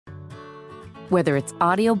Whether it's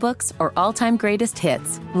audiobooks or all-time greatest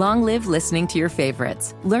hits, long live listening to your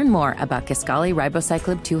favorites. Learn more about Kisqali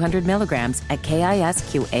Ribociclib 200 milligrams at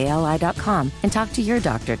KISQALI.com and talk to your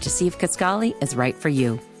doctor to see if Kisqali is right for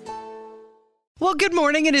you. Well, good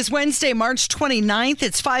morning. It is Wednesday, March 29th.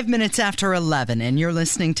 It's 5 minutes after 11, and you're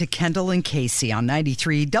listening to Kendall and Casey on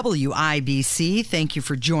 93 WIBC. Thank you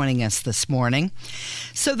for joining us this morning.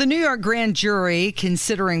 So the New York grand jury,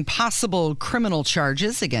 considering possible criminal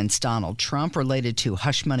charges against Donald Trump related to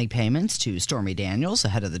hush money payments to Stormy Daniels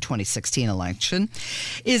ahead of the 2016 election,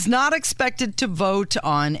 is not expected to vote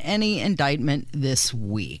on any indictment this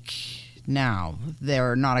week. Now,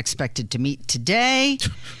 they're not expected to meet today,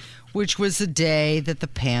 which was the day that the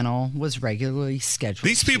panel was regularly scheduled.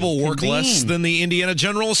 These people work less than the Indiana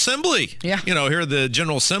General Assembly. Yeah. You know, here the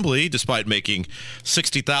General Assembly, despite making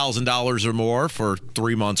 $60,000 or more for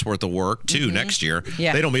 3 months worth of work, next year,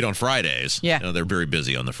 they don't meet on Fridays. Yeah. You know, they're very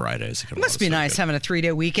busy on the Fridays. It must be nice having a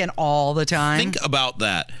 3-day weekend all the time. Think about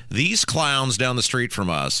that. These clowns down the street from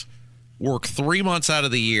us work 3 months out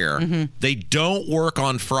of the year. They don't work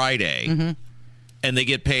on Friday. And they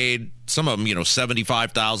get paid, some of them,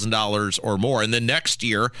 $75,000 or more. And then next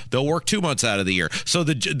year, they'll work 2 months out of the year. So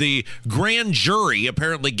the grand jury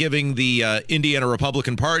apparently giving the Indiana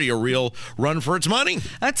Republican Party a real run for its money.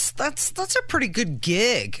 That's a pretty good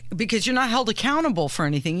gig because you're not held accountable for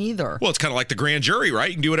anything either. Well, it's kind of like the grand jury, right?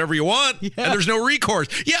 You can do whatever you want, and there's no recourse.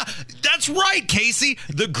 Yeah, that's right, Casey.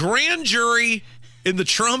 The grand jury in the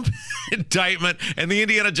Trump indictment and the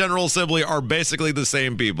Indiana General Assembly are basically the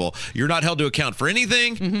same people. You're not held to account for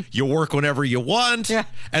anything. You work whenever you want.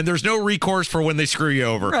 And there's no recourse for when they screw you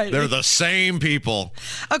over. Right. They're the same people.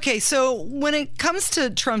 Okay, so when it comes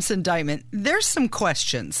to Trump's indictment, there's some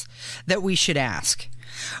questions that we should ask.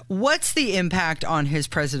 What's the impact on his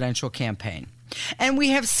presidential campaign? And we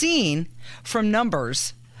have seen from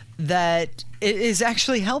numbers that it is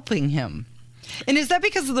actually helping him. And is that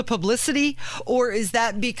because of the publicity, or is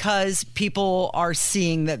that because people are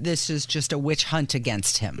seeing that this is just a witch hunt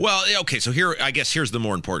against him? Well, okay, so here's the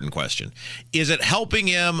more important question. Is it helping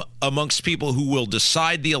him amongst people who will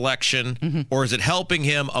decide the election, or is it helping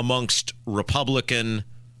him amongst Republican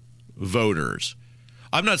voters?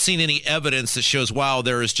 I've not seen any evidence that shows, wow,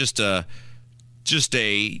 there is just a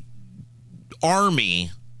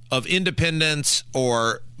army of independents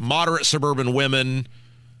or moderate suburban women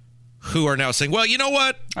who are now saying, well, you know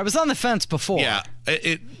what? I was on the fence before. Yeah,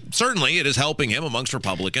 it certainly is helping him amongst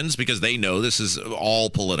Republicans because they know this is all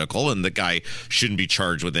political and the guy shouldn't be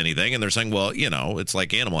charged with anything. And they're saying, well, it's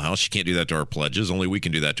like Animal House. You can't do that to our pledges. Only we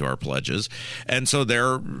can do that to our pledges. And so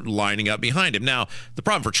they're lining up behind him. Now, the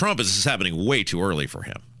problem for Trump is this is happening way too early for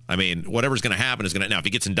him. I mean, whatever's going to happen is going to. Now, if he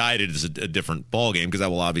gets indicted, it's a different ballgame because that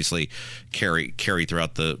will obviously carry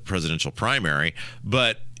throughout the presidential primary.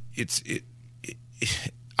 But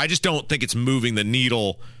I just don't think it's moving the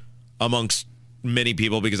needle amongst many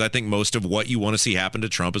people because I think most of what you want to see happen to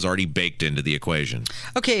Trump is already baked into the equation.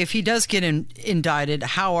 Okay, if he does get indicted,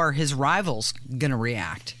 how are his rivals going to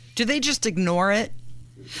react? Do they just ignore it?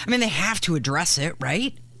 I mean, they have to address it,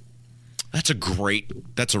 right? That's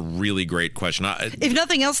a really great question. If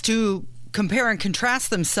nothing else, to compare and contrast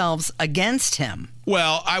themselves against him.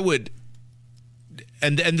 Well, I would.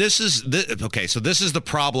 And this is okay. So this is the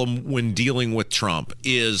problem when dealing with Trump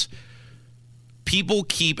is people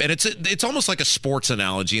keep, and it's almost like a sports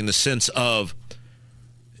analogy in the sense of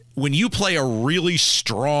when you play a really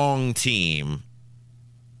strong team,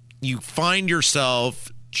 you find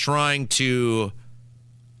yourself trying to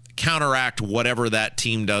counteract whatever that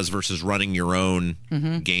team does versus running your own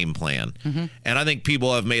game plan. And I think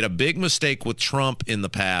people have made a big mistake with Trump in the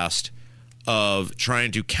past of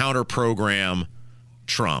trying to counter program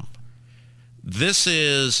Trump. This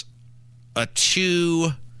is a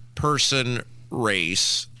two-person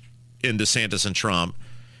race in DeSantis and Trump,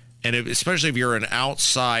 and especially if you're an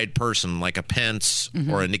outside person like a Pence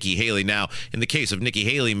or a Nikki Haley. Now, in the case of Nikki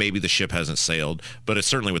Haley, maybe the ship hasn't sailed, but it's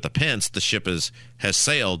certainly with the Pence, the ship has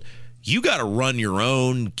sailed. You got to run your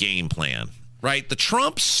own game plan. Right? The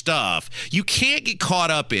Trump stuff, you can't get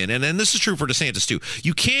caught up in, and this is true for DeSantis too,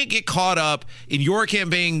 you can't get caught up in your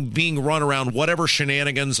campaign being run around whatever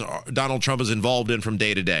shenanigans Donald Trump is involved in from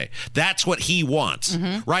day to day. That's what he wants,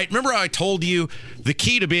 right? Remember I told you the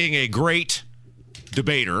key to being a great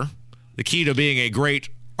debater, the key to being a great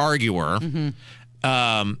arguer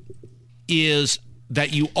is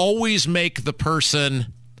that you always make the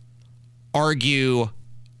person argue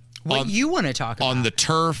what you want to talk about. On the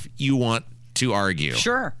turf you want to argue.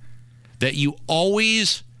 Sure. That you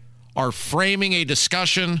always are framing a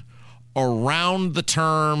discussion around the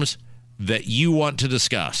terms that you want to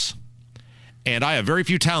discuss. And I have very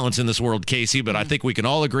few talents in this world, Casey, but I think we can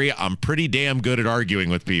all agree I'm pretty damn good at arguing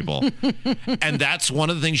with people. And that's one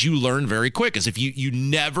of the things you learn very quick is if you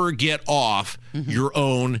never get off your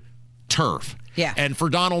own turf. Yeah. And for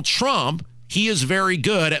Donald Trump, he is very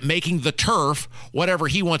good at making the turf whatever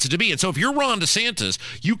he wants it to be. And so if you're Ron DeSantis,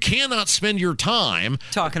 you cannot spend your time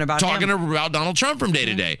talking about Donald Trump from day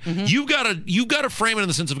to day. You've got to frame it in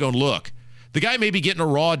the sense of going, look, the guy may be getting a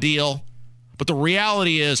raw deal, but the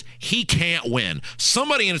reality is he can't win.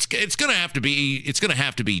 Somebody, and it's going to have to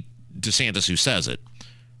be DeSantis who says it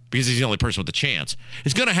because he's the only person with a chance.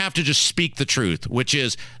 He's going to have to just speak the truth, which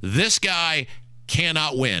is this guy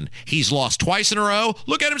cannot win. He's lost twice in a row.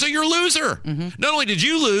 Look at him and say, you're a loser. Not only did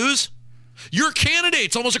you lose, your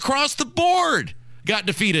candidates almost across the board got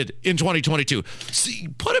defeated in 2022. See,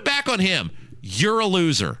 put it back on him. You're a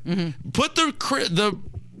loser. Put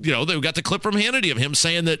they've got the clip from Hannity of him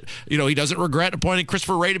saying that, he doesn't regret appointing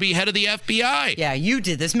Christopher Wray to be head of the FBI. Yeah, you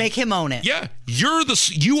did this. Make him own it. Yeah,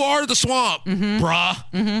 you are the swamp,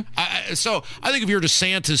 brah. So I think if you're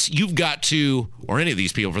DeSantis, you've got to, or any of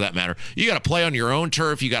these people for that matter, you got to play on your own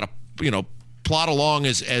turf. You got to, plot along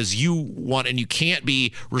as you want, and you can't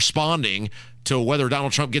be responding to whether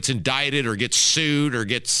Donald Trump gets indicted or gets sued or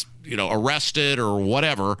gets arrested or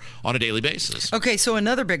whatever on a daily basis. Okay, so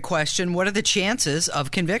another big question, what are the chances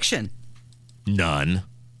of conviction? None.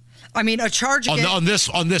 I mean, a charge on this,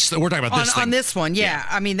 we're talking about this thing. On this one, yeah.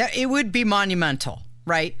 I mean, it would be monumental,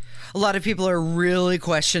 right? A lot of people are really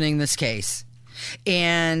questioning this case.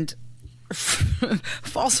 And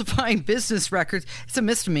falsifying business records, it's a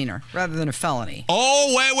misdemeanor rather than a felony.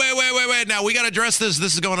 Oh, wait. Now, we got to address this.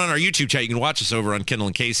 This is going on our YouTube chat. You can watch us over on Kendall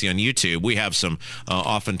and Casey on YouTube. We have some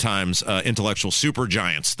oftentimes intellectual super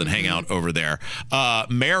giants that hang out over there.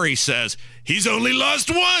 Mary says, he's only lost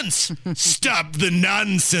once. Stop the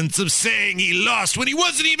nonsense of saying he lost when he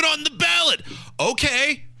wasn't even on the ballot.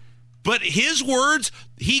 Okay. But his words,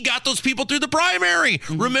 he got those people through the primary.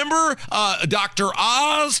 Remember Dr.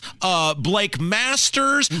 Oz, Blake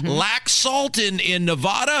Masters, Laxalt in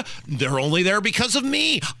Nevada? They're only there because of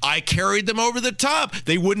me. I carried them over the top.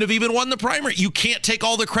 They wouldn't have even won the primary. You can't take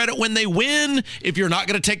all the credit when they win if you're not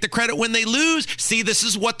going to take the credit when they lose. See, this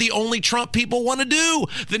is what the only Trump people want to do.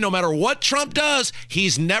 That no matter what Trump does,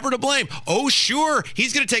 he's never to blame. Oh, sure,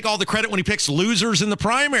 he's going to take all the credit when he picks losers in the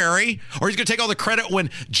primary, or he's going to take all the credit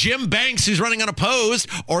when Jim Banks, who's running unopposed,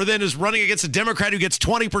 or then is running against a Democrat who gets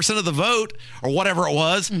 20% of the vote, or whatever it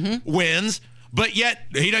was, wins. But yet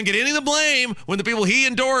he doesn't get any of the blame when the people he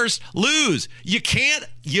endorsed lose. You can't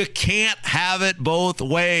have it both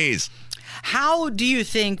ways. How do you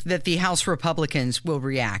think that the House Republicans will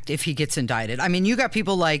react if he gets indicted? I mean, you got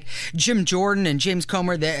people like Jim Jordan and James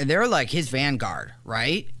Comer. They're like his vanguard,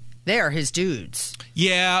 right? They are his dudes.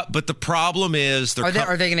 Yeah, but the problem is, are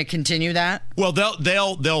they going to continue that? Well,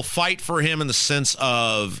 they'll fight for him in the sense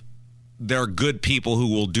of they're good people who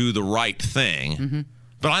will do the right thing.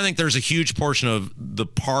 But I think there's a huge portion of the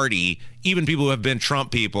party, even people who have been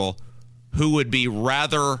Trump people, who would be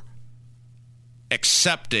rather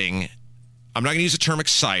accepting. I'm not going to use the term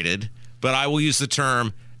excited, but I will use the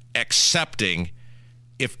term accepting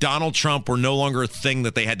if Donald Trump were no longer a thing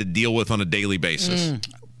that they had to deal with on a daily basis.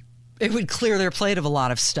 It would clear their plate of a lot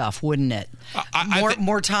of stuff, wouldn't it?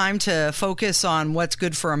 More time to focus on what's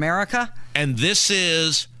good for America. And this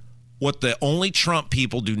is what the only Trump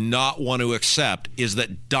people do not want to accept, is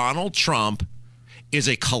that Donald Trump is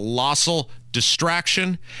a colossal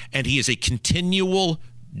distraction, and he is a continual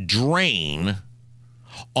drain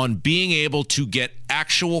on being able to get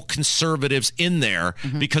actual conservatives in there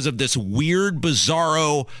because of this weird,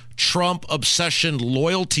 bizarro Trump obsession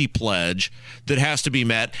loyalty pledge that has to be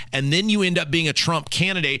met. And then you end up being a Trump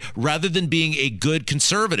candidate rather than being a good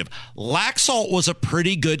conservative. Laxalt was a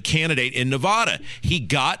pretty good candidate in Nevada. He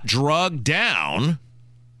got drugged down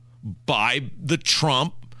by the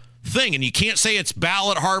Trump thing. And you can't say it's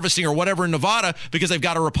ballot harvesting or whatever in Nevada because they've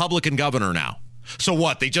got a Republican governor now. So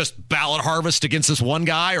what? They just ballot harvest against this one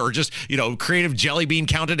guy, or just, creative jelly bean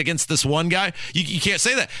counted against this one guy? You can't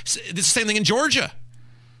say that. It's the same thing in Georgia.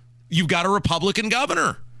 You've got a Republican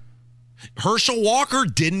governor. Herschel Walker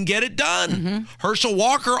didn't get it done. Herschel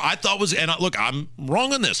Walker, I thought was, and look, I'm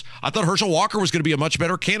wrong on this. I thought Herschel Walker was going to be a much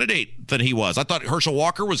better candidate than he was. I thought Herschel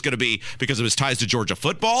Walker was going to be, because of his ties to Georgia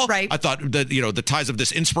football. Right. I thought that, the ties of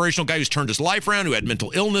this inspirational guy who's turned his life around, who had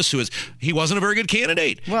mental illness, he wasn't a very good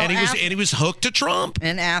candidate. Well, and he was hooked to Trump.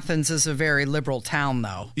 And Athens is a very liberal town,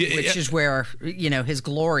 though, which is where, his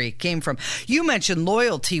glory came from. You mentioned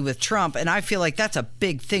loyalty with Trump, and I feel like that's a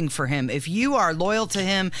big thing for him. If you are loyal to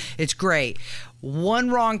him, it's great. One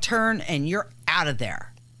wrong turn and you're out of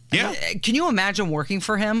there. Yeah. Can you imagine working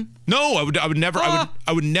for him? No, I would never, ever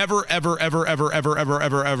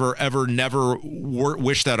never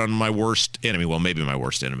wish that on my worst enemy. Well, maybe my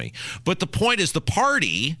worst enemy. But the point is the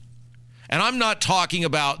party, and I'm not talking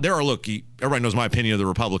about, everybody knows my opinion of the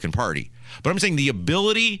Republican Party, but I'm saying the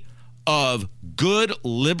ability of good,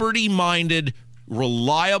 liberty-minded,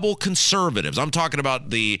 reliable conservatives. I'm talking about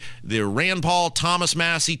the Rand Paul, Thomas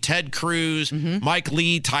Massey, Ted Cruz, Mike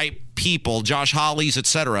Lee type people, Josh Hawley's,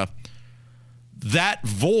 etc. That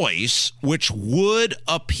voice, which would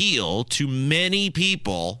appeal to many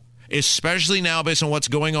people, especially now based on what's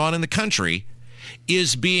going on in the country,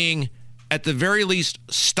 is being at the very least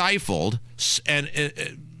stifled and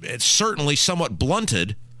it's certainly somewhat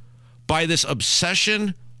blunted by this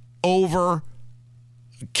obsession over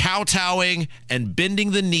kowtowing and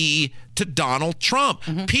bending the knee to Donald Trump.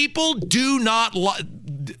 People do not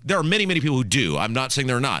there are many people who do. I'm not saying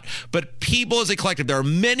they're not. But people as a collective, there are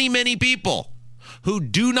many people who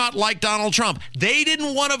do not like Donald Trump. They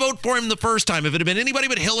didn't want to vote for him the first time. If it had been anybody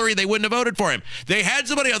but Hillary, they wouldn't have voted for him. They had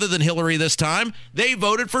somebody other than Hillary this time. They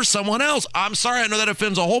voted for someone else. I'm sorry, I know that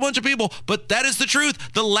offends a whole bunch of people, but that is the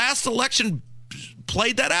truth. The last election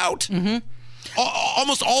played that out.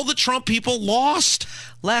 Almost all the Trump people lost.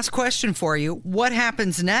 Last question for you. What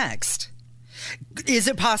happens next? Is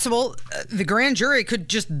it possible the grand jury could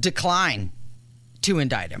just decline to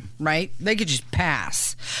indict him, right? They could just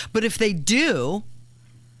pass. But if they do,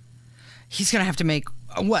 he's going to have to make,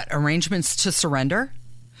 arrangements to surrender?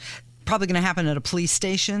 Probably going to happen at a police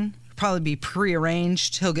station. Probably be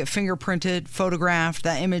prearranged. He'll get fingerprinted, photographed.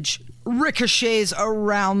 That image ricochets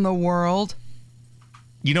around the world.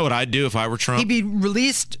 You know what I'd do if I were Trump? He'd be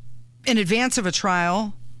released in advance of a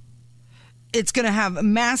trial. It's going to have a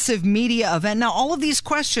massive media event. Now, all of these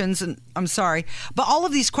questions, and I'm sorry, but all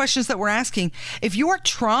of these questions that we're asking, if you're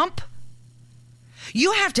Trump,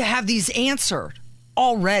 you have to have these answered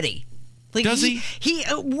already. Like Does he?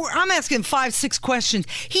 I'm asking 5-6 questions.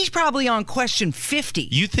 He's probably on question 50.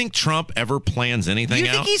 You think Trump ever plans anything out?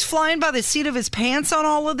 You think he's flying by the seat of his pants on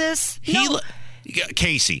all of this?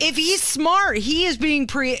 Casey. If he's smart, he is being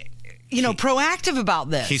proactive about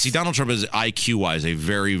this. Casey, Donald Trump is IQ-wise a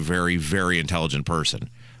very, very, very intelligent person.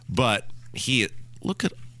 But look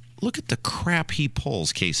at the crap he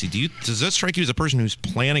pulls, Casey. Does that strike you as a person who's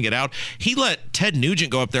planning it out? He let Ted Nugent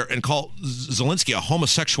go up there and call Zelensky a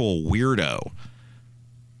homosexual weirdo.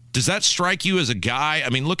 Does that strike you as a guy? I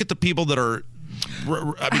mean, look at the people that are...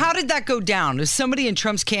 How did that go down? Does somebody in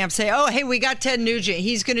Trump's camp say, oh, hey, we got Ted Nugent.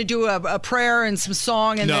 He's going to do a prayer and some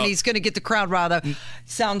song, and then he's going to get the crowd riled up.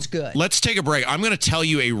 Sounds good. Let's take a break. I'm going to tell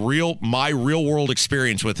you my real world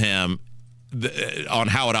experience with him on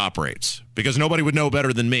how it operates, because nobody would know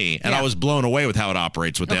better than me, and I was blown away with how it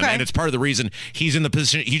operates with him, and it's part of the reason he's in the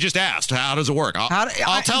position. You just asked, how does it work?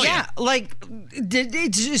 I'll tell you. Yeah,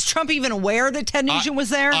 is Trump even aware that Ted Nugent was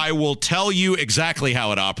there? I will tell you exactly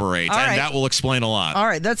how it operates, and that will explain a lot. All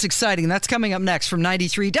right, that's exciting. That's coming up next from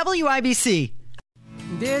 93 WIBC.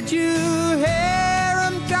 Did you hear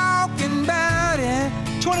him talking about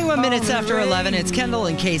it? 21 minutes after 11, it's Kendall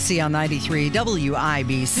and Casey on 93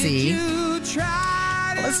 WIBC.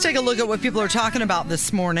 Let's take a look at what people are talking about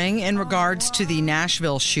this morning in regards to the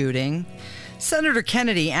Nashville shooting. Senator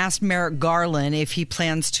Kennedy asked Merrick Garland if he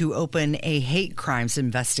plans to open a hate crimes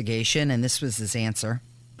investigation, and this was his answer.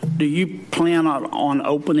 Do you plan on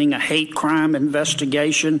opening a hate crime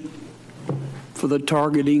investigation for the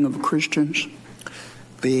targeting of Christians?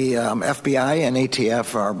 The FBI and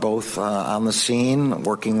ATF are both on the scene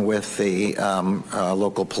working with the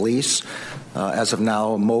local police. As of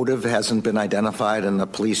now, motive hasn't been identified, and the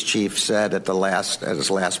police chief said at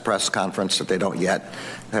his last press conference that they don't yet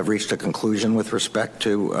have reached a conclusion with respect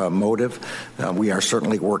to motive. We are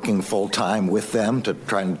certainly working full-time with them to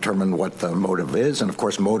try and determine what the motive is, and of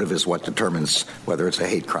course motive is what determines whether it's a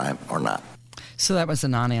hate crime or not. So that was a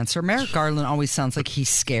non-answer. Merrick Garland always sounds like he's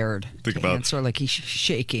scared to answer, like he's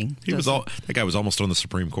shaking. That guy was almost on the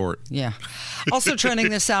Supreme Court. Yeah. Also trending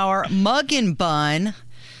this hour, Mug and Bun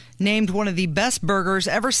named one of the best burgers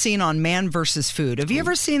ever seen on Man vs. Food. Have you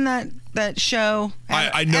ever seen that show?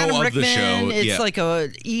 I know Adam of Rickman, the show. It's like a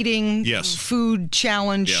eating food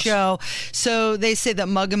challenge show. So they say that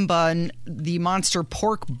Mug and Bun, the Monster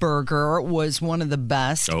Pork Burger, was one of the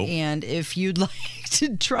best. Oh. And if you'd like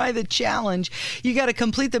to try the challenge, you got to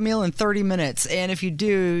complete the meal in 30 minutes. And if you do,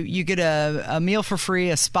 you get a meal for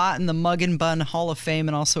free, a spot in the Mug and Bun Hall of Fame,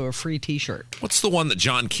 and also a free T-shirt. What's the one that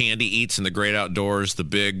John Candy eats in the Great Outdoors? The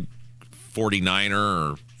big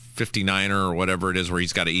 49er or 59er or whatever it is, where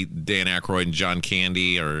he's got to eat Dan Aykroyd and John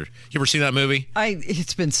Candy. Or you ever see that movie?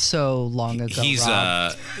 It's been so long ago. He's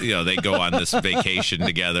Rob. they go on this vacation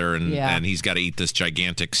together, and Yeah. and he's got to eat this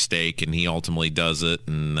gigantic steak, and he ultimately does it,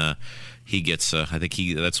 and he gets I think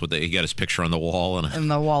he got his picture on the wall and in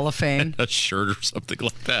the Wall of Fame. a shirt or something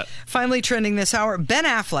like that. Finally trending this hour, Ben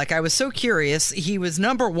Affleck. I was so curious. He was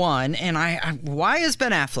number one, and why is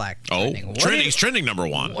Ben Affleck trending? He's trending number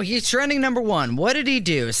one. Well, he's trending number one. What did he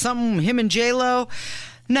do? Something him and J-Lo?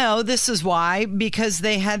 No, this is why. Because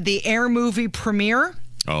they had the Air movie premiere.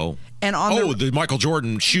 Oh. And on the Michael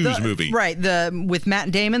Jordan shoes movie. Right, with Matt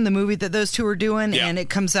Damon, the movie that those two are doing, Yeah. and it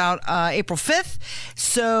comes out April 5th.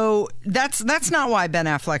 So that's not why Ben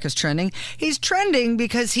Affleck is trending. He's trending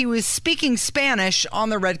because he was speaking Spanish on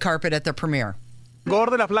the red carpet at the premiere.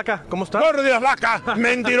 Gordo de la flaca, ¿cómo estás? Gordo de la flaca,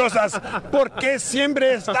 mentirosas. ¿Por qué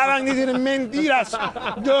siempre estaban diciendo mentiras?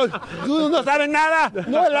 Tú no sabes nada,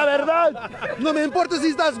 no es la verdad. No me importa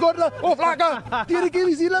si estás gorda o flaca, tiene que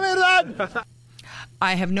decir la verdad.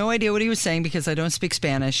 I have no idea what he was saying because I don't speak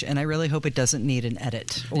Spanish, and I really hope it doesn't need an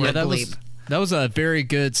edit or a bleep. That was a very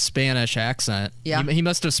good Spanish accent. Yeah. He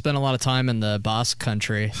must have spent a lot of time in the Basque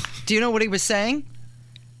country. Do you know what he was saying?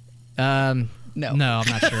 No, I'm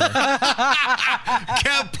not sure.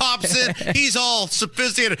 Kev pops in. He's all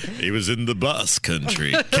sophisticated. He was in the bus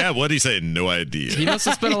country. Kev, what did he say? No idea. He must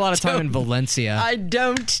have spent a lot of time in Valencia. I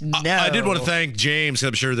don't know. I did want to thank James.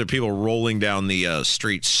 I'm sure there are people rolling down the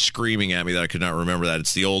street screaming at me that I could not remember that.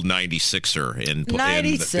 It's the old 96er in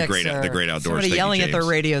the great outdoors. Somebody yelling at their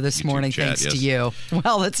radio this morning, chat, thanks to you.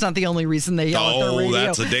 Well, that's not the only reason they yell at their radio.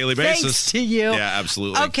 That's a daily basis. Thanks to you. Yeah,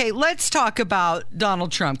 absolutely. Okay, let's talk about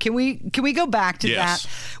Donald Trump. Can we go back to Yes.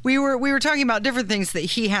 that? We were talking about different things that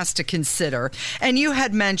he has to consider. And you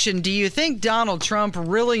had mentioned, do you think Donald Trump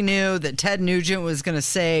really knew that Ted Nugent was going to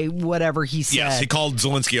say whatever he said? Yes, he called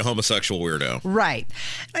Zelensky a homosexual weirdo. Right.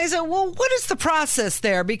 And I said, well, what is the process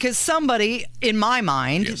there? Because somebody, in my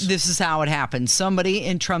mind, This is how it happened. Somebody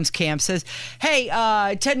in Trump's camp says, hey,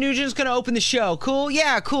 Ted Nugent's going to open the show. Cool?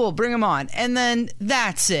 Yeah, cool. Bring him on. And then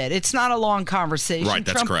that's it. It's not a long conversation. Right,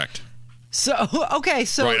 that's correct. So, okay,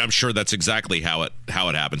 so... Right, I'm sure that's exactly how it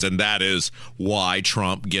happens. And that is why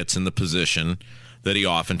Trump gets in the position that he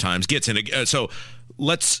oftentimes gets in. So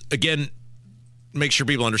let's, again, make sure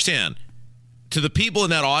people understand. To the people in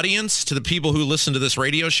that audience, to the people who listen to this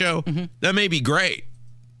radio show, that may be great.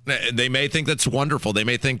 They may think that's wonderful. They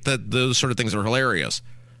may think that those sort of things are hilarious.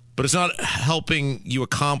 But it's not helping you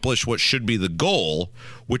accomplish what should be the goal,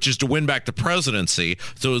 which is to win back the presidency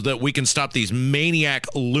so that we can stop these maniac,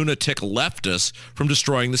 lunatic leftists from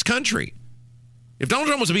destroying this country. If Donald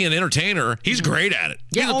Trump was to be an entertainer, he's great at it.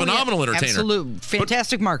 He's a phenomenal entertainer. Absolute.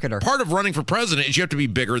 Fantastic marketer. Part of running for president is you have to be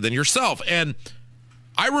bigger than yourself. And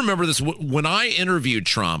I remember this when I interviewed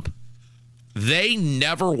Trump, they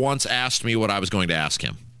never once asked me what I was going to ask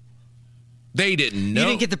him. They didn't know. You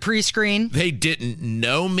didn't get the pre-screen? They didn't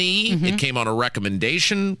know me. It came on a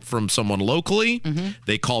recommendation from someone locally.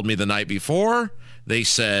 They called me the night before. They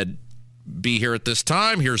said, be here at this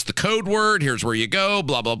time. Here's the code word. Here's where you go,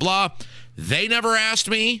 blah, blah, blah. They never asked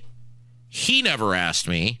me. He never asked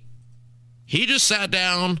me. He just sat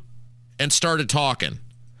down and started talking.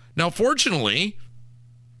 Now, fortunately,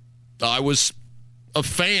 I was a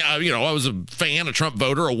fan. I was a fan, a Trump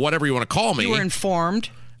voter, or whatever you want to call me. You were informed.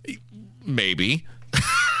 Maybe.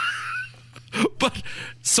 But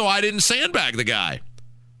so I didn't sandbag the guy.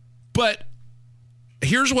 But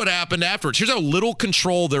here's what happened afterwards. Here's how little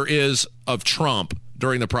control there is of Trump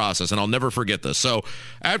during the process, and I'll never forget this. So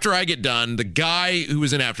after I get done, the guy who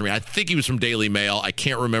was in after me, I think he was from Daily Mail. I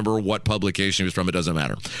can't remember what publication he was from. It doesn't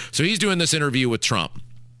matter. So he's doing this interview with Trump.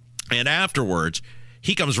 And afterwards,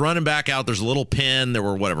 he comes running back out. There's a little pen. There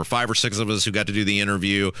were, 5 or 6 of us who got to do the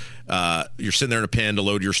interview. You're sitting there in a pen to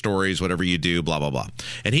load your stories, whatever you do, blah, blah, blah.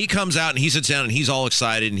 And he comes out and he sits down and he's all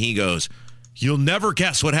excited and he goes, you'll never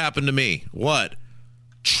guess what happened to me. What?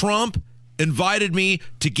 Trump invited me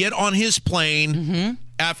to get on his plane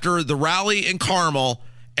after the rally in Carmel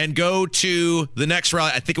and go to the next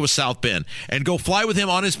rally. I think it was South Bend, and go fly with him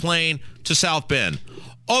on his plane to South Bend.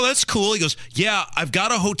 Oh, that's cool. He goes, yeah, I've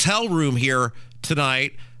got a hotel room here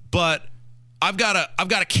tonight, but I've got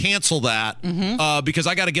to cancel that because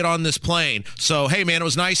I got to get on this plane. So, hey, man, it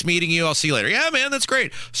was nice meeting you. I'll see you later. Yeah, man, that's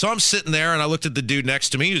great. So I'm sitting there, and I looked at the dude next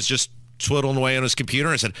to me who's just twiddling away on his computer.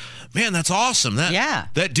 And I said, man, that's awesome.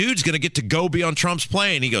 That dude's going to get to go be on Trump's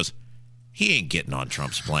plane. He goes, he ain't getting on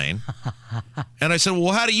Trump's plane. And I said,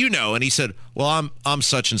 well, how do you know? And he said, well, I'm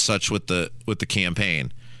such and such with the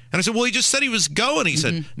campaign. And I said, well, he just said he was going. He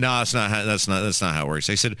said, no, that's not how it works.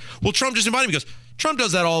 I said, well, Trump just invited me. He goes, Trump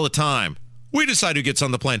does that all the time. We decide who gets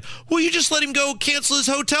on the plane. Well, you just let him go cancel his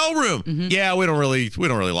hotel room. Yeah, we don't really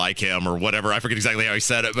like him or whatever. I forget exactly how he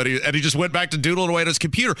said it, but he just went back to doodling away at his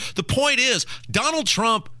computer. The point is, Donald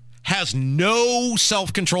Trump has no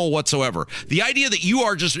self-control whatsoever. The idea that you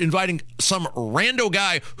are just inviting some rando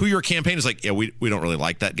guy who your campaign is like, yeah, we don't really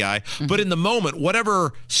like that guy. But in the moment,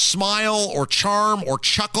 whatever smile or charm or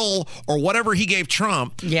chuckle or whatever he gave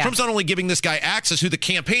Trump, Trump's not only giving this guy access who the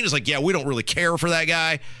campaign is like, yeah, we don't really care for that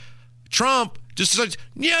guy. Trump just says,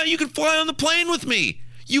 yeah, you can fly on the plane with me.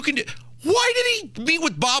 You can. Why did he meet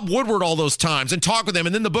with Bob Woodward all those times and talk with him?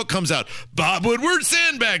 And then the book comes out, Bob Woodward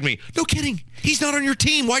sandbagged me. No kidding. He's not on your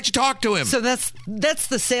team. Why'd you talk to him? So that's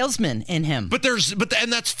the salesman in him.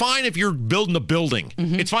 And that's fine if you're building a building.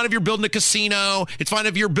 It's fine if you're building a casino. It's fine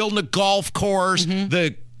if you're building a golf course.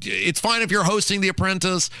 It's fine if you're hosting The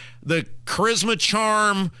Apprentice. The charisma,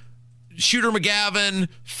 charm, Shooter McGavin,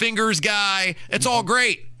 fingers guy. It's all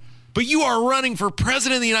great. But you are running for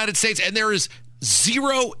president of the United States, and there is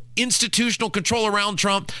zero institutional control around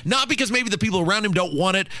Trump, not because maybe the people around him don't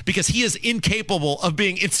want it, because he is incapable of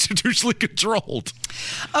being institutionally controlled.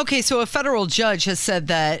 Okay, so a federal judge has said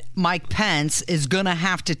that Mike Pence is going to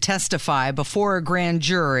have to testify before a grand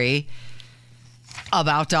jury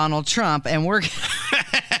about Donald Trump, and we're...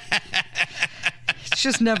 It's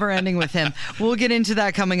just never ending with him. We'll get into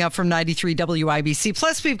that coming up from 93 WIBC.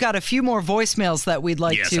 Plus, we've got a few more voicemails that we'd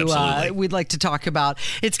like to talk about.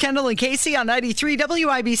 It's Kendall and Casey on 93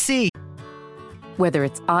 WIBC. Whether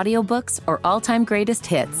it's audiobooks or all-time greatest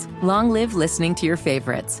hits, long live listening to your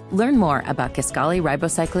favorites. Learn more about Kisqali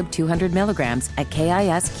Ribociclib 200 milligrams at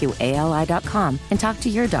KISQALI.com and talk to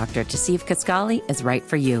your doctor to see if Kisqali is right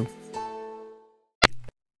for you.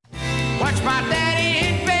 Watch my daddy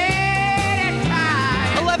in bed.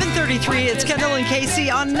 11:33. It's Kendall and Casey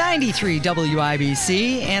on 93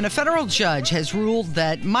 WIBC, and a federal judge has ruled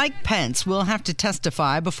that Mike Pence will have to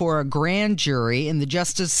testify before a grand jury in the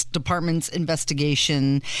Justice Department's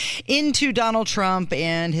investigation into Donald Trump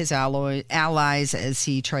and his allies as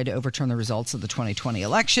he tried to overturn the results of the 2020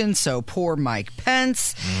 election. So poor Mike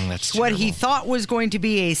Pence. That's what terrible. he thought was going to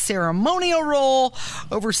be a ceremonial role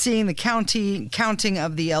overseeing the counting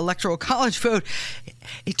of the Electoral College vote,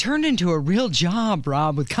 it turned into a real job,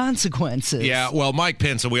 Rob, with consequences. Yeah, well, Mike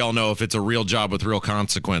Pence, and we all know if it's a real job with real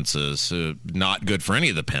consequences, not good for any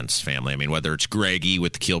of the Pence family. I mean, whether it's Greggy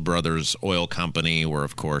with the Keel Brothers Oil Company, or,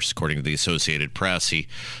 of course, according to the Associated Press, he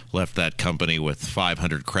left that company with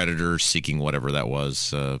 500 creditors seeking whatever that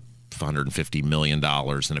was, $150 million.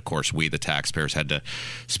 And, of course, we, the taxpayers, had to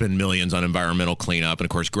spend millions on environmental cleanup. And, of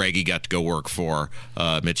course, Greggy got to go work for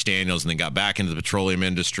Mitch Daniels and then got back into the petroleum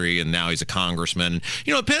industry, and now he's a congressman.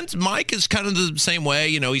 You know, Mike is kind of the same way.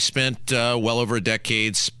 You know, he spent well over a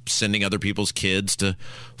decade sending other people's kids to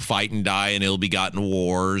fight and die in ill-begotten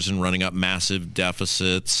wars and running up massive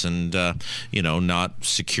deficits and, not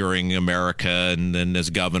securing America. And then as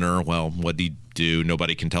governor, well, what did he do?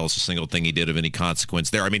 Nobody can tell us a single thing he did of any consequence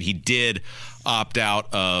there. I mean, he did opt out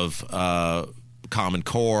of Common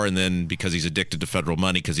Core, and then because he's addicted to federal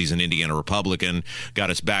money, because he's an Indiana Republican, got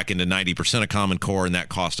us back into 90% of Common Core, and that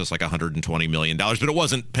cost us like $120 million. But it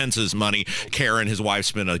wasn't Pence's money. Karen, his wife,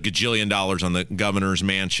 spent $1 gajillion on the governor's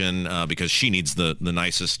mansion because she needs the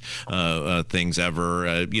nicest things ever.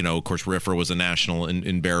 Of course, RFRA was a national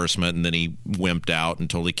embarrassment, and then he wimped out and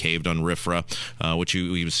totally caved on RFRA, which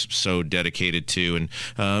he was so dedicated to. And,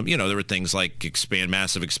 there were things like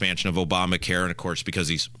massive expansion of Obamacare, and, of course, because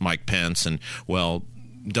he's Mike Pence and,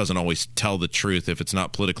 doesn't always tell the truth if it's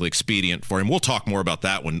not politically expedient for him. We'll talk more about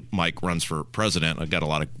that when Mike runs for president. I've got a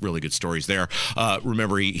lot of really good stories there.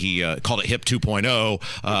 Remember, he called it HIP 2.0,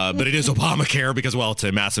 but it is Obamacare because, it's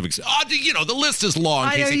a massive... the list is long.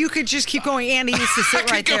 I know, you could just keep going. Andy used to sit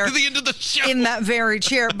right there to the end of the show. In that very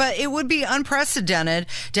chair. But it would be unprecedented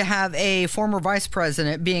to have a former vice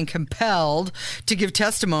president being compelled to give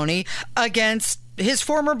testimony against his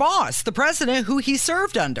former boss, the president who he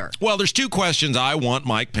served under. Well, there's two questions I want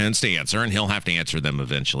Mike Pence to answer, and he'll have to answer them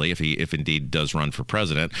eventually if indeed does run for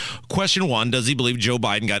president. Question one, does he believe Joe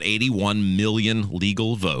Biden got 81 million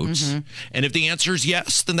legal votes? And if the answer is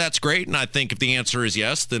yes, then that's great. And I think if the answer is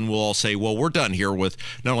yes, then we'll all say, well, we're done here with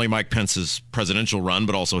not only Mike Pence's presidential run,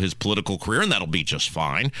 but also his political career, and that'll be just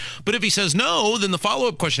fine. But if he says no, then the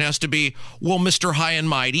follow-up question has to be, well, Mr. High and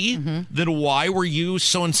Mighty, then why were you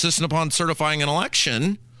so insistent upon certifying an election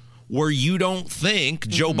where you don't think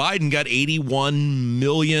Joe Biden got 81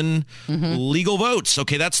 million legal votes?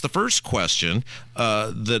 Okay, that's the first question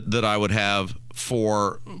that I would have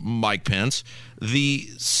for Mike Pence. The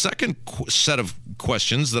second set of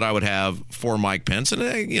questions that I would have for Mike Pence, and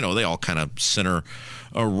they all kind of center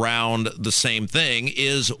around the same thing,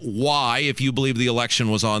 is why, if you believe the election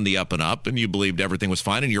was on the up and up and you believed everything was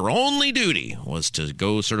fine and your only duty was to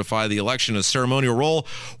go certify the election as ceremonial role,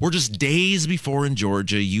 we're just days before in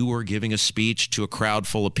Georgia you were giving a speech to a crowd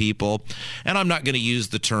full of people, and I'm not going to use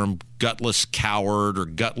the term gutless coward or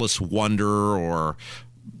gutless wonder or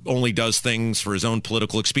only does things for his own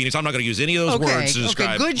political expedience. I'm not going to use any of those words to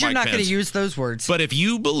describe good. You're Mike not going Pence. to use those words. But if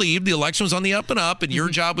you believed the election was on the up and up and your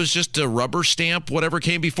job was just to rubber stamp whatever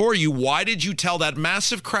came before you, why did you tell that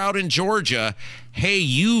massive crowd in Georgia, hey,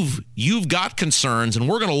 you've got concerns and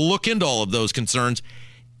we're going to look into all of those concerns,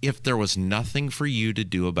 if there was nothing for you to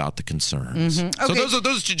do about the concerns? Okay. So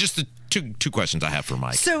those are just the two questions I have for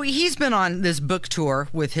Mike. So he's been on this book tour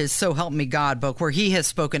with his So Help Me God book, where he has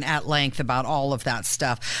spoken at length about all of that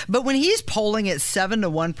stuff. But when he's polling at 7 to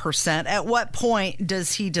 1%, at what point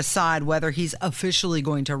does he decide whether he's officially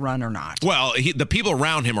going to run or not? Well, the people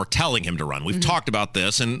around him are telling him to run. We've talked about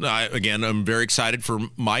this, and I'm very excited for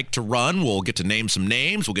Mike to run. We'll get to name some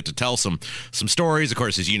names. We'll get to tell some stories. Of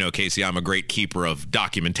course, as you know, Casey, I'm a great keeper of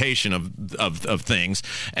documentation of things.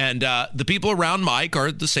 And the people around Mike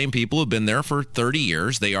are the same people who've been there for 30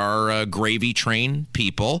 years. They are gravy train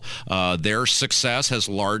people. Their success has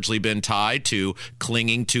largely been tied to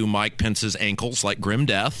clinging to Mike Pence's ankles like grim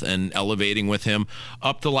death and elevating with him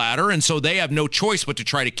up the ladder. And so they have no choice but to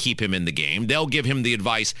try to keep him in the game. They'll give him the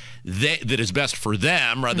advice that is best for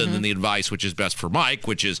them rather than the advice which is best for Mike,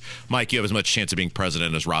 which is, Mike, you have as much chance of being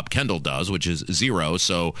president as Rob Kendall does, which is 0.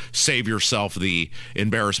 So save yourself the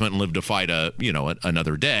embarrassment and live to fight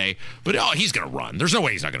another day. But he's going to run. There's no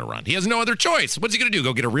way he's not going to run. He has no other choice. What's he going to do?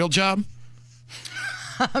 Go get a real job?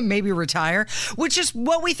 Maybe retire, which is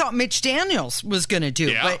what we thought Mitch Daniels was going to do.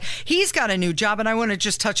 Yeah. But he's got a new job, and I want to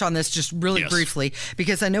just touch on this just really briefly,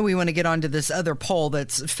 because I know we want to get onto this other poll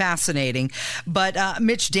that's fascinating. But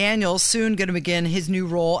Mitch Daniels soon going to begin his new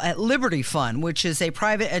role at Liberty Fund, which is a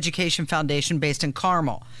private education foundation based in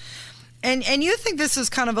Carmel. And you think this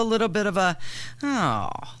is kind of a little bit of a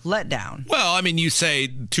letdown? Well, I mean, you say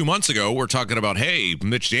 2 months ago, we're talking about, hey,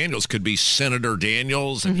 Mitch Daniels could be Senator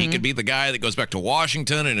Daniels, and he could be the guy that goes back to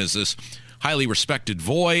Washington and is this highly respected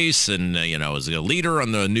voice and, is a leader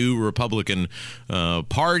on the new Republican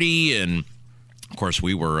Party. And, of course,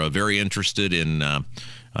 we were very interested in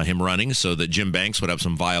him running so that Jim Banks would have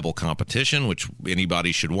some viable competition, which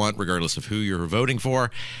anybody should want, regardless of who you're voting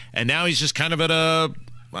for. And now he's just kind of at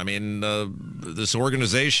this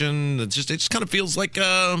organization, it just kind of feels like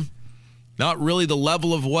not really the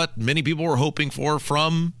level of what many people were hoping for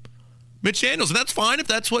from Mitch Daniels. And that's fine. If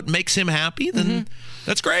that's what makes him happy, then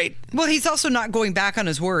that's great. Well, he's also not going back on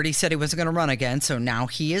his word. He said he wasn't going to run again, so now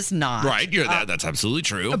he is not. Right. That's absolutely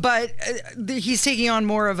true. But he's taking on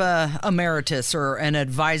more of a emeritus or an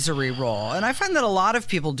advisory role. And I find that a lot of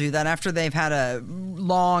people do that after they've had a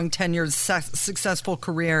long, tenured, successful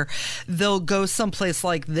career. They'll go someplace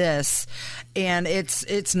like this, and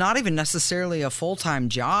it's not even necessarily a full-time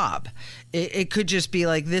job. It could just be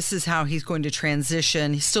like, this is how he's going to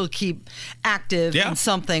transition. He still keep active in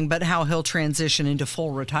something, but how he'll transition into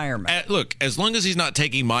full retirement. Look, as long as he's not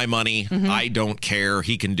taking my money, I don't care.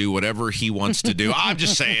 He can do whatever he wants to do. I'm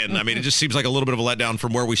just saying, it just seems like a little bit of a letdown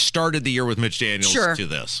from where we started the year with Mitch Daniels to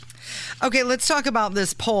this. Okay, let's talk about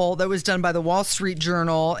this poll that was done by the Wall Street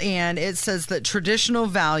Journal, and it says that traditional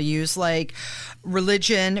values like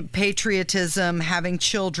religion, patriotism, having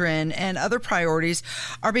children, and other priorities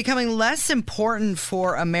are becoming less important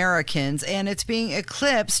for Americans, and it's being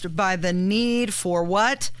eclipsed by the need for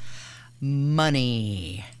what?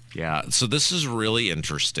 Money. Yeah, so this is really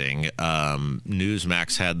interesting.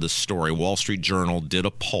 Newsmax had the story. Wall Street Journal did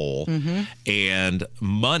a poll, and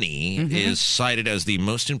money is cited as the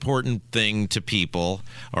most important thing to people,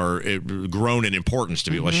 or grown in importance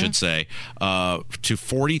to people, I should say, to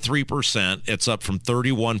 43%. It's up from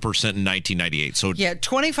 31% in 1998. So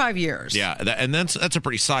 25 years. Yeah, and that's a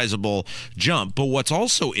pretty sizable jump. But what's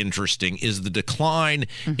also interesting is the decline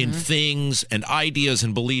in things and ideas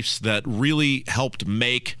and beliefs that really helped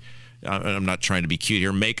make, I'm not trying to be cute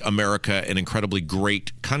here, make America an incredibly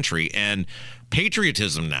great country. And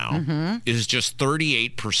patriotism now is just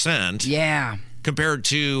 38%. Yeah. Compared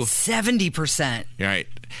to 70%. Right.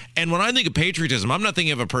 And when I think of patriotism, I'm not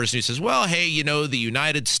thinking of a person who says, well, hey, the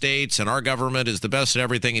United States and our government is the best at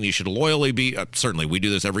everything and you should loyally be. Certainly, we do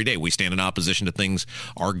this every day. We stand in opposition to things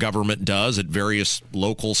our government does at various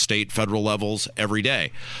local, state, federal levels every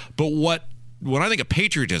day. But what when I think of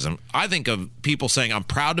patriotism, I think of people saying, I'm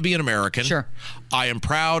proud to be an American. Sure. I am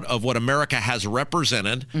proud of what America has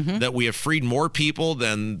represented, that we have freed more people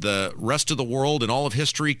than the rest of the world in all of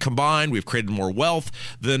history combined. We've created more wealth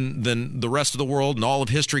than the rest of the world in all of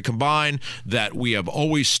history combined, that we have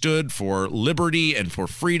always stood for liberty and for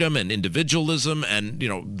freedom and individualism, and,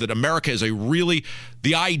 that America is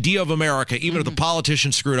the idea of America, even if the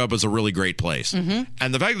politicians screwed up, is a really great place. And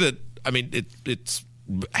the fact that, it's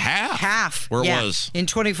half where it was in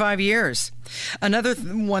 25 years. Another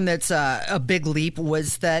one that's a big leap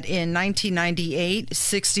was that in 1998,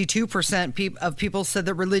 62% of people said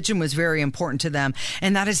that religion was very important to them,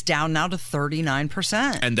 and that is down now to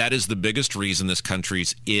 39%. And that is the biggest reason this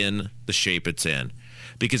country's in the shape it's in.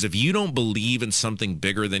 Because if you don't believe in something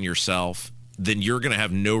bigger than yourself, then you're going to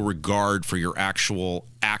have no regard for your actual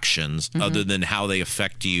actions other than how they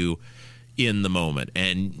affect you in the moment.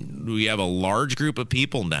 And we have a large group of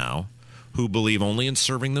people now who believe only in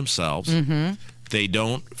serving themselves. They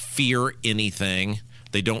don't fear anything.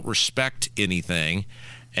 They don't respect anything.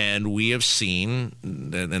 And we have seen,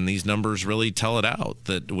 and these numbers really tell it out,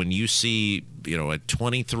 that when you see, a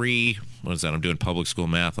 23, what is that? I'm doing public school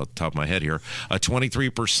math off the top of my head here, a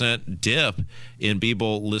 23% dip in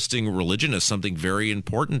people listing religion as something very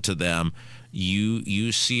important to them,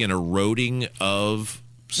 you see an eroding of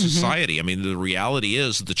society. I mean, the reality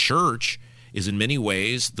is the church is in many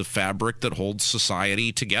ways the fabric that holds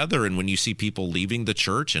society together. And when you see people leaving the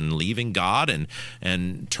church and leaving God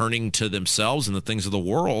and turning to themselves and the things of the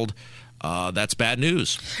world, that's bad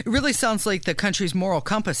news. It really sounds like the country's moral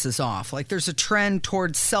compass is off. Like there's a trend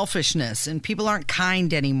towards selfishness and people aren't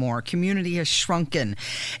kind anymore. Community has shrunken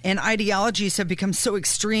and ideologies have become so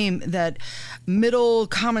extreme that middle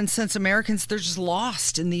common sense Americans, they're just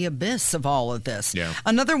lost in the abyss of all of this. Yeah.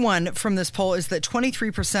 Another one from this poll is that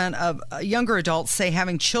 23% of younger adults say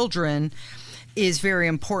having children is very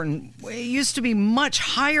important. It used to be much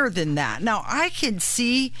higher than that. Now, I can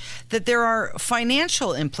see that there are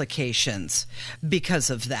financial implications because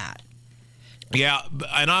of that. Yeah,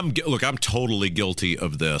 and I'm totally guilty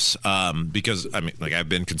of this because I've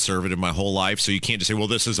been conservative my whole life, so you can't just say, well,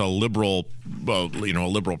 this is a liberal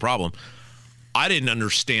problem. I didn't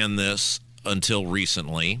understand this until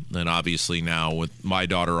recently, and obviously now with my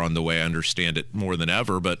daughter on the way, I understand it more than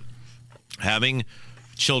ever. But having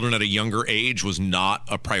children at a younger age was not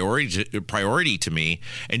a priority to me,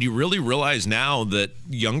 and you really realize now that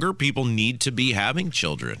younger people need to be having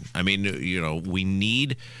children. I mean, we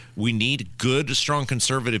need good, strong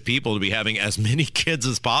conservative people to be having as many kids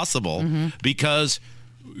as possible because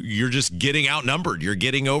you're just getting outnumbered. You're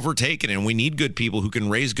getting overtaken, and we need good people who can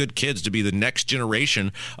raise good kids to be the next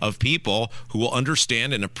generation of people who will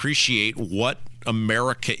understand and appreciate what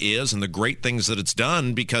America is and the great things that it's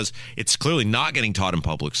done, because it's clearly not getting taught in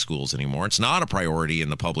public schools anymore. It's not a priority in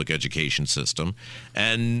the public education system.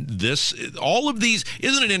 And all of these,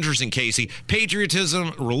 isn't it interesting, Casey?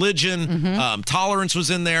 Patriotism, religion, tolerance was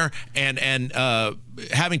in there, and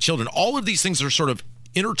having children. All of these things are sort of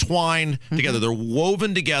intertwined together. They're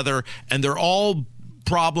woven together, and they're all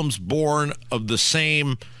problems born of the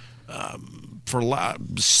same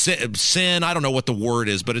sin. I don't know what the word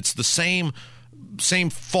is, but it's the same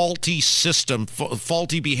faulty system,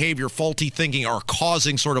 faulty behavior, faulty thinking are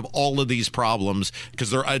causing sort of all of these problems,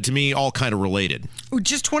 because they're, to me, all kind of related.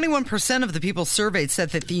 Just 21% of the people surveyed said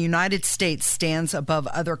that the United States stands above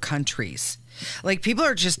other countries. Like, people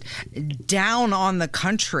are just down on the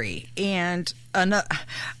country. And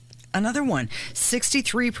another one,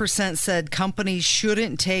 63% said companies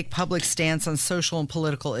shouldn't take public stance on social and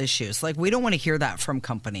political issues. Like, we don't want to hear that from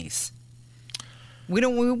companies. We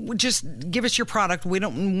just give us your product. We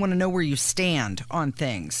don't want to know where you stand on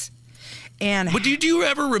things. But do you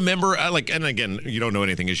ever remember, and again, you don't know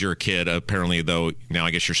anything as you're a kid, apparently, though. Now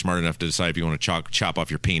I guess you're smart enough to decide if you want to chop off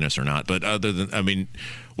your penis or not. But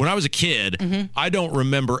when I was a kid, I don't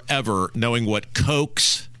remember ever knowing what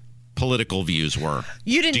Coke's political views were.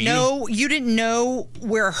 You didn't know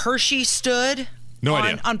where Hershey stood? No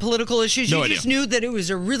idea. On political issues? You just knew that it was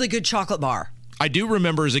a really good chocolate bar. I do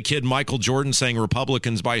remember as a kid Michael Jordan saying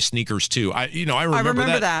Republicans buy sneakers too. I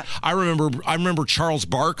remember that. I remember Charles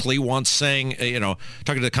Barkley once saying,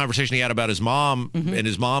 talking to the conversation he had about his mom, and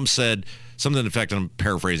his mom said something to the effect, and I'm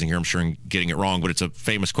paraphrasing here, I'm sure I'm getting it wrong, but it's a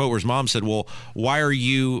famous quote where his mom said, well, why are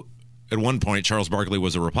you, at one point Charles Barkley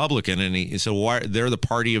was a Republican, and he said, well, they're the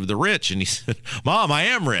party of the rich, and he said, Mom, I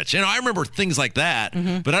am rich. I remember things like that,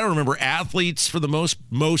 but I don't remember athletes for the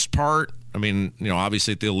most part. I mean,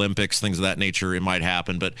 obviously at the Olympics, things of that nature, it might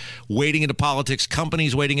happen, but wading into politics,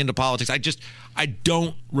 companies wading into politics, I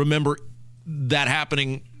don't remember that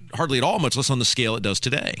happening hardly at all, much less on the scale it does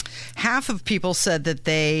today. Half of people said that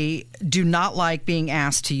they do not like being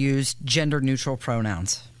asked to use gender-neutral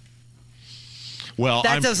pronouns. Well,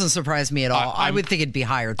 that doesn't surprise me at all. I would think it'd be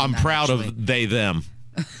higher than I'm that, proud actually. of they, them.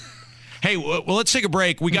 Hey, well, let's take a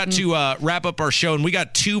break. We got to wrap up our show, and we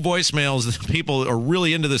got 2 voicemails that people are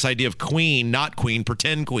really into this idea of queen, not queen,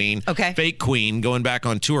 pretend queen, fake queen, going back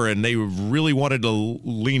on tour, and they really wanted to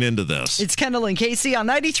lean into this. It's Kendall and Casey on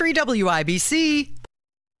 93 WIBC.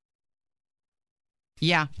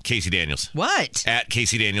 Yeah. Casey Daniels. What? At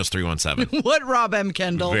Casey Daniels 317. What, Rob M.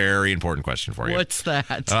 Kendall? Very important question for you. What's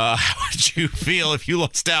that? How would you feel if you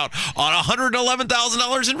lost out on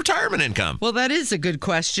 $111,000 in retirement income? Well, that is a good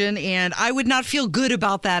question, and I would not feel good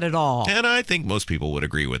about that at all. And I think most people would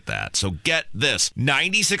agree with that. So get this.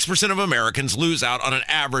 96% of Americans lose out on an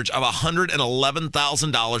average of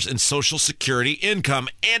 $111,000 in Social Security income,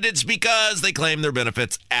 and it's because they claim their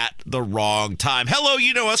benefits at the wrong time. Hello,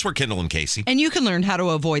 you know us. We're Kendall and Casey. And you can learn how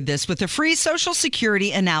to avoid this with a free Social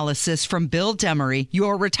Security analysis from Bill Demery,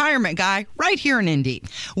 your retirement guy, right here in Indy.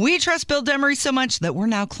 We trust Bill Demery so much that we're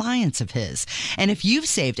now clients of his. And if you've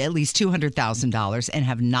saved at least $200,000 and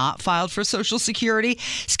have not filed for Social Security,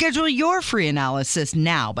 schedule your free analysis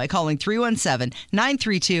now by calling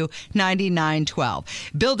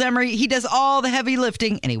 317-932-9912. Bill Demery, he does all the heavy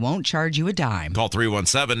lifting, and he won't charge you a dime. Call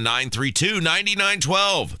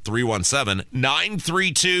 317-932-9912.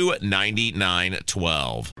 317-932-9912.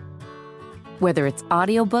 Whether it's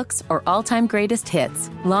audiobooks or all-time greatest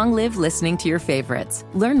hits, long live listening to your favorites.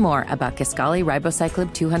 Learn more about Kisqali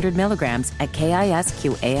Ribociclib 200 milligrams at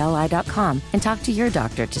KISQALI.com and talk to your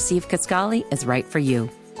doctor to see if Kisqali is right for you.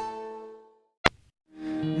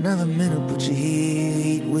 Another minute, but you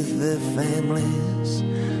eat with their families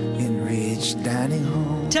in rich dining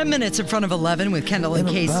halls. 10 minutes in front of 11 with Kendall and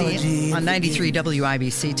Casey on 93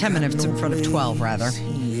 WIBC. 10 minutes in front of 12, rather.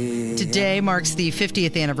 Today marks the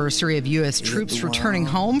 50th anniversary of U.S. troops returning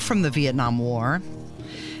home from the Vietnam War.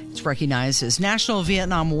 It's recognized as National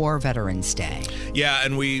Vietnam War Veterans Day. Yeah,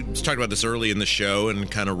 and we talked about this early in the show and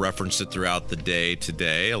kind of referenced it throughout the day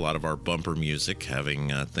today. A lot of our bumper music having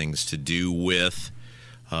things to do with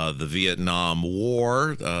the Vietnam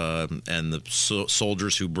War and the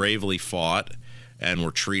soldiers who bravely fought and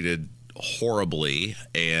were treated horribly.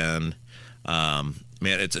 And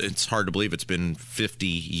man, it's hard to believe it's been 50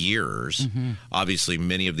 years. Mm-hmm. Obviously,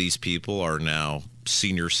 many of these people are now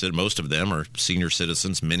most of them are senior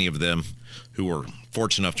citizens. Many of them who were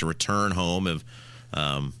fortunate enough to return home have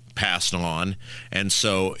passed on. And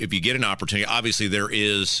so if you get an opportunity, obviously there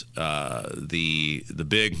is the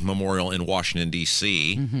big memorial in Washington,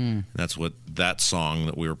 D.C. Mm-hmm. That's what that song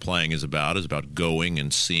that we were playing is about going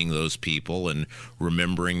and seeing those people and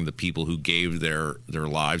remembering the people who gave their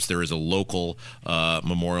lives. There is a local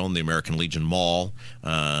memorial in the American Legion Mall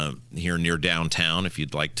here near downtown if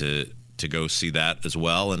you'd like to go see that as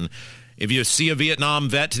well. And if you see a Vietnam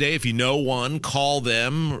vet today, if you know one, call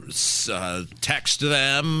them, text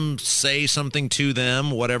them, say something to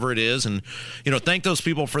them, whatever it is. And, thank those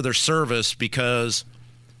people for their service because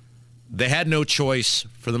they had no choice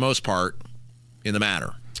for the most part in the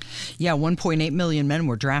matter. Yeah, 1.8 million men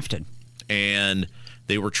were drafted. And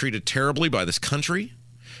they were treated terribly by this country.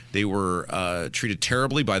 They were treated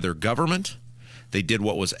terribly by their government. They did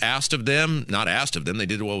what was asked of them, not asked of them. They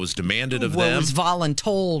did what was demanded of them. What was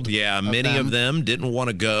voluntold. Yeah, many of them didn't want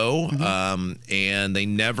to go, and they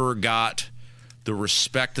never got the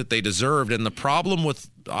respect that they deserved. And the problem with,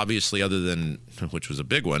 obviously, other than, which was a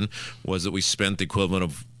big one, was that we spent the equivalent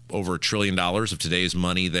of over $1 trillion of today's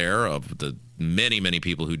money there, of the many, many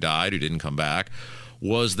people who died, who didn't come back,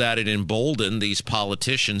 was that it emboldened these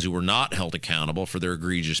politicians who were not held accountable for their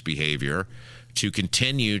egregious behavior to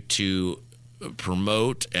continue to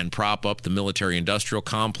promote and prop up the military-industrial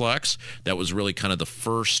complex. That was really kind of the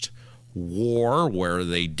first war where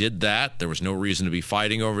they did that. There was no reason to be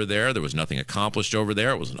fighting over there. There was nothing accomplished over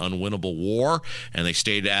there. It was an unwinnable war, and they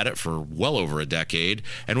stayed at it for well over a decade,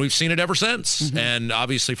 and we've seen it ever since. Mm-hmm. And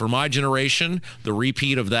obviously for my generation, the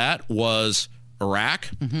repeat of that was Iraq,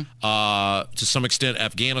 to some extent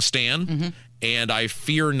Afghanistan, and I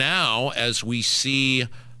fear now as we see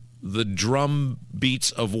the drum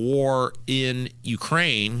beats of war in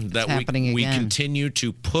Ukraine that we continue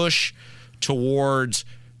to push towards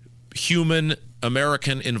human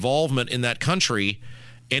American involvement in that country.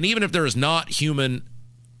 And even if there is not human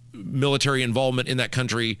military involvement in that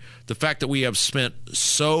country, the fact that we have spent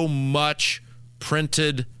so much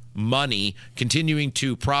printed money continuing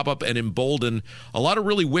to prop up and embolden a lot of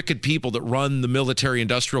really wicked people that run the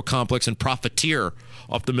military-industrial complex and profiteer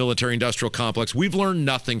off the military-industrial complex. We've learned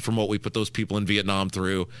nothing from what we put those people in Vietnam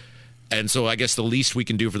through. And so I guess the least we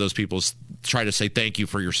can do for those people is try to say thank you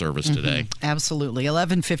for your service today. Absolutely.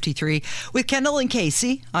 11:53 with Kendall and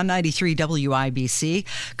Casey on 93 WIBC.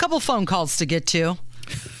 A couple phone calls to get to.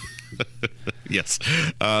 Yes.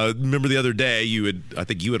 Remember the other day, I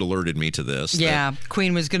think you had alerted me to this. Yeah,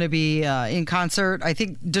 Queen was going to be in concert. I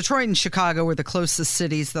think Detroit and Chicago were the closest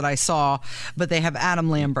cities that I saw, but they have Adam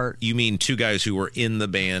Lambert. You mean two guys who were in the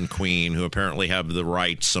band Queen who apparently have the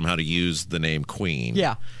rights somehow to use the name Queen.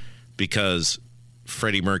 Yeah. Because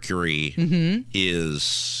Freddie Mercury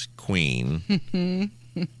is Queen.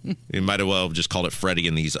 You might as well have just called it Freddie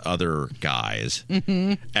and these other guys.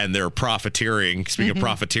 And they're profiteering. Speaking of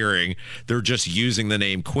profiteering, they're just using the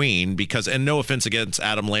name Queen because, and no offense against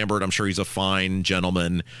Adam Lambert, I'm sure he's a fine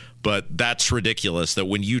gentleman, but that's ridiculous that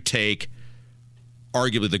when you take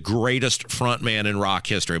arguably the greatest frontman in rock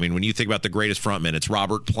history. I mean, when you think about the greatest frontman, it's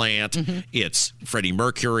Robert Plant, it's Freddie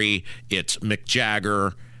Mercury, it's Mick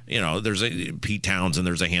Jagger. There's Pete Townsend,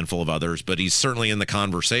 there's a handful of others, but he's certainly in the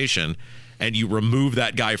conversation. And you remove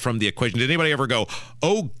that guy from the equation. Did anybody ever go,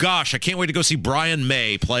 oh gosh, I can't wait to go see Brian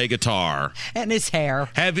May play guitar? And his hair.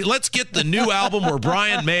 Let's get the new album where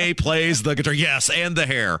Brian May plays the guitar. Yes, and the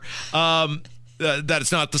hair. That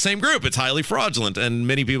it's not the same group. It's highly fraudulent. And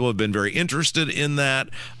many people have been very interested in that.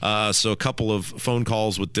 So a couple of phone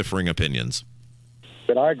calls with differing opinions.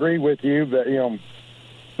 But I agree with you that,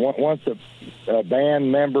 once a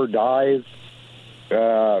band member dies,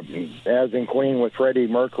 as in Queen with Freddie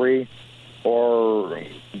Mercury, or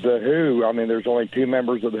The Who, I mean, there's only two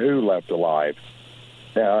members of The Who left alive.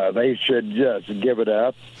 They should just give it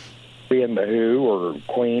up, being The Who or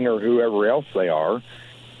Queen or whoever else they are.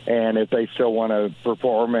 And if they still want to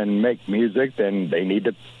perform and make music, then they need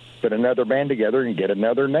to put another band together and get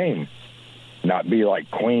another name. Not be like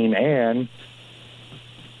Queen Anne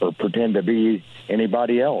or pretend to be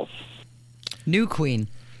anybody else. New Queen.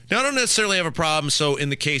 Now, I don't necessarily have a problem. So in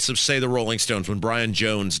the case of, say, the Rolling Stones, when Brian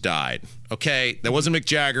Jones died, okay, that wasn't Mick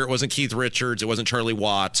Jagger, it wasn't Keith Richards, it wasn't Charlie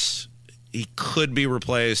Watts. He could be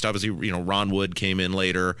replaced. Obviously, Ron Wood came in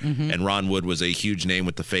later, and Ron Wood was a huge name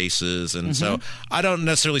with the Faces. And so I don't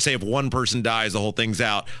necessarily say if one person dies, the whole thing's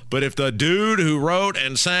out. But if the dude who wrote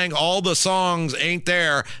and sang all the songs ain't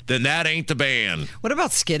there, then that ain't the band. What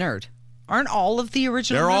about Skynyrd? Aren't all of the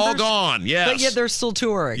original They're members? all gone, yes. But yet they're still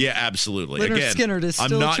touring. Yeah, absolutely. Lynyrd Again, Skynyrd is still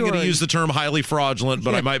I'm not going to touring. use the term highly fraudulent,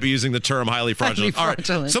 but I might be using the term highly fraudulent. All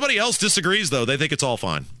right. Somebody else disagrees, though. They think it's all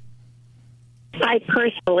fine. I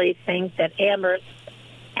personally think that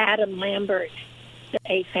Adam Lambert did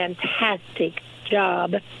a fantastic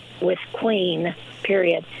job with Queen,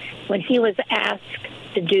 period. When he was asked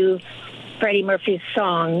to do Freddie Mercury's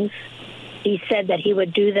songs, he said that he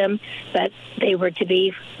would do them, but they were to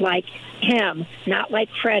be like him, not like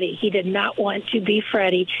Freddie. He did not want to be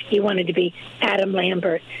Freddie. He wanted to be Adam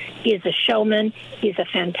Lambert. He is a showman. He's a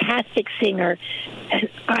fantastic singer, and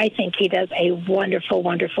I think he does a wonderful,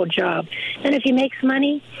 wonderful job. And if he makes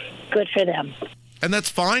money, good for them. And that's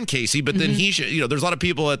fine, Casey, but then he should, there's a lot of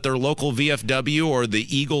people at their local VFW or the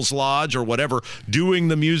Eagles Lodge or whatever doing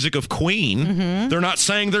the music of Queen. They're not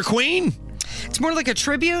saying they're Queen. It's more like a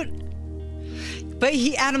tribute. But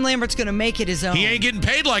Adam Lambert's going to make it his own. He ain't getting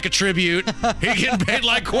paid like a tribute. He's getting paid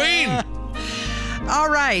like Queen. All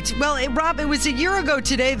right. Well, Rob, it was a year ago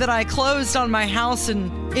today that I closed on my house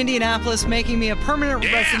in Indianapolis, making me a permanent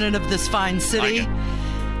resident of this fine city.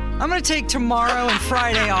 I'm going to take tomorrow and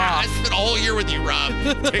Friday off. I spent a whole year with you, Rob,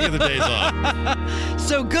 taking the days off.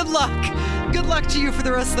 So good luck. Good luck to you for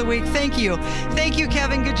the rest of the week. Thank you. Thank you,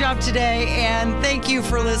 Kevin. Good job today. And thank you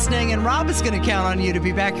for listening. And Rob is going to count on you to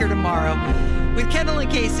be back here tomorrow with Kendall and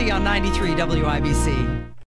Casey on 93 WIBC.